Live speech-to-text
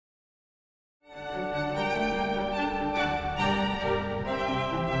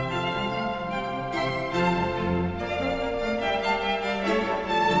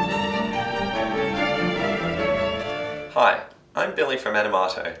Charlie from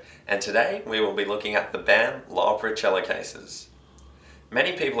Animato, and today we will be looking at the Bam Cello Cases.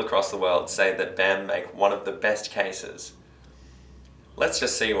 Many people across the world say that Bam make one of the best cases. Let's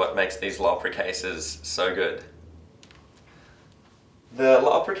just see what makes these Cello cases so good. The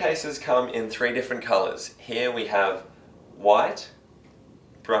Cello cases come in 3 different colours. Here we have white,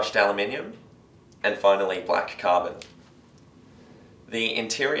 brushed aluminium, and finally black carbon. The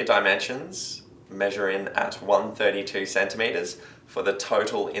interior dimensions measure in at 132 centimeters for the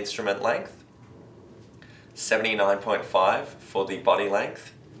total instrument length, 79.5 for the body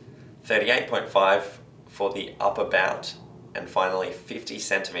length, 38.5 for the upper bout, and finally 50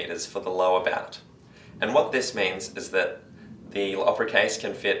 centimeters for the lower bout. And what this means is that the opera case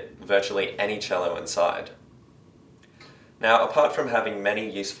can fit virtually any cello inside. Now, apart from having many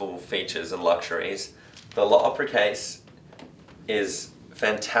useful features and luxuries, the opera case is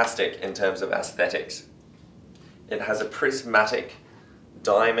fantastic in terms of aesthetics. It has a prismatic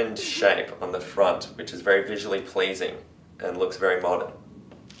diamond shape on the front, which is very visually pleasing and looks very modern.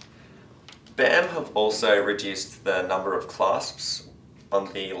 Bam have also reduced the number of clasps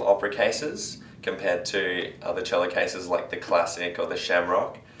on the opera cases compared to other cello cases like the Classic or the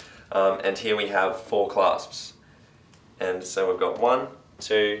Shamrock. And here we have 4 clasps. And so we've got 1,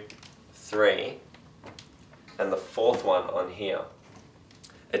 2, 3, and the 4th one on here.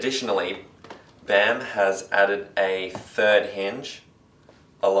 Additionally, Bam has added a 3rd hinge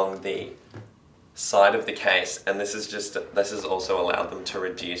along the side of the case, and this has also allowed them to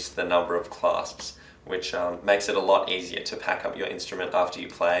reduce the number of clasps, which makes it a lot easier to pack up your instrument after you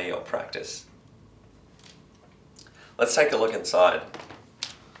play or practice. Let's take a look inside.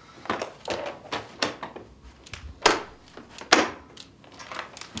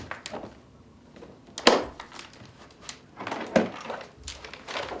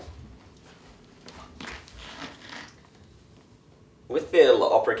 With the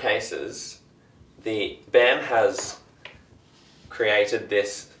opera cases, the Bam has created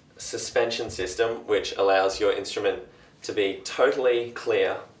this suspension system which allows your instrument to be totally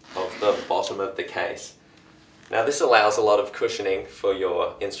clear of the bottom of the case. Now, this allows a lot of cushioning for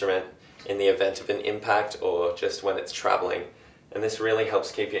your instrument in the event of an impact or just when it's traveling, and this really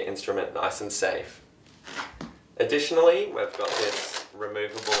helps keep your instrument nice and safe. Additionally, we've got this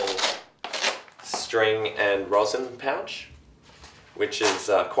removable string and rosin pouch, which is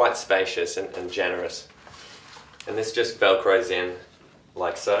quite spacious and generous. And this just velcros in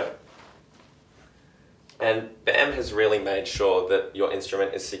like so. And Bam has really made sure that your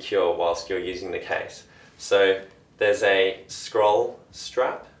instrument is secure whilst you're using the case. So there's a scroll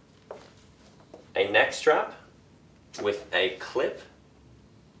strap, a neck strap with a clip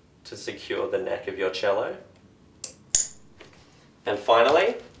to secure the neck of your cello. And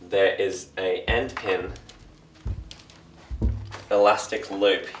finally, there is an end pin elastic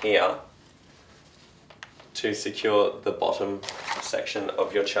loop here to secure the bottom section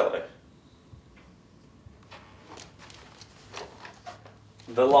of your cello.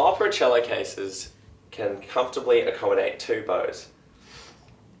 The opera cello cases can comfortably accommodate 2 bows.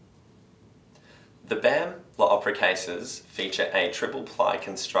 The Bam opera cases feature a triple ply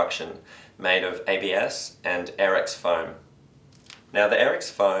construction made of ABS and Aerex foam. Now, the Aerex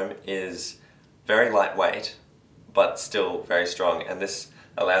foam is very lightweight but still very strong, and this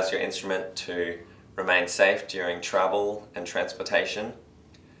allows your instrument to remain safe during travel and transportation,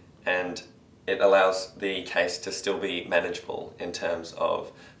 and it allows the case to still be manageable in terms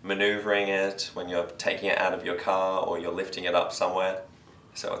of maneuvering it when you're taking it out of your car or you're lifting it up somewhere,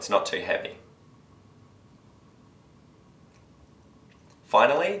 so it's not too heavy.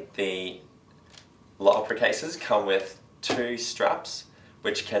 Finally, the opera cases come with 2 straps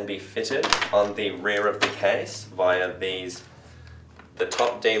which can be fitted on the rear of the case via the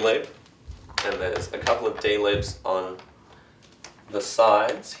top D-loop, and there's a couple of D-loops on the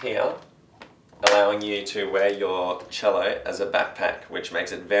sides here, allowing you to wear your cello as a backpack, which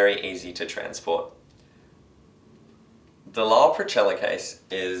makes it very easy to transport. The opera cello case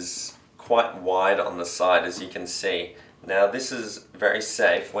is quite wide on the side, as you can see. Now, this is very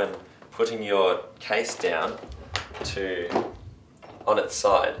safe when putting your case down on its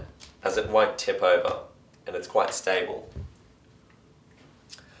side, as it won't tip over and it's quite stable.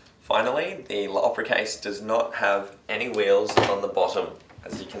 Finally, the opera case does not have any wheels on the bottom,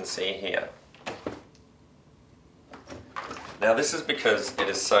 as you can see here. Now, this is because it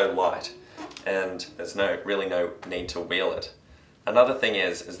is so light and there's really no need to wheel it. Another thing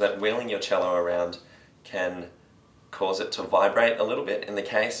is that wheeling your cello around can cause it to vibrate a little bit in the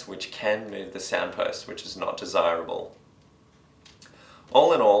case, which can move the soundpost, which is not desirable.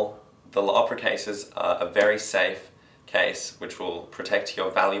 All in all, the opera cases are a very safe case which will protect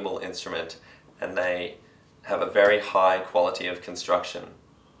your valuable instrument, and they have a very high quality of construction.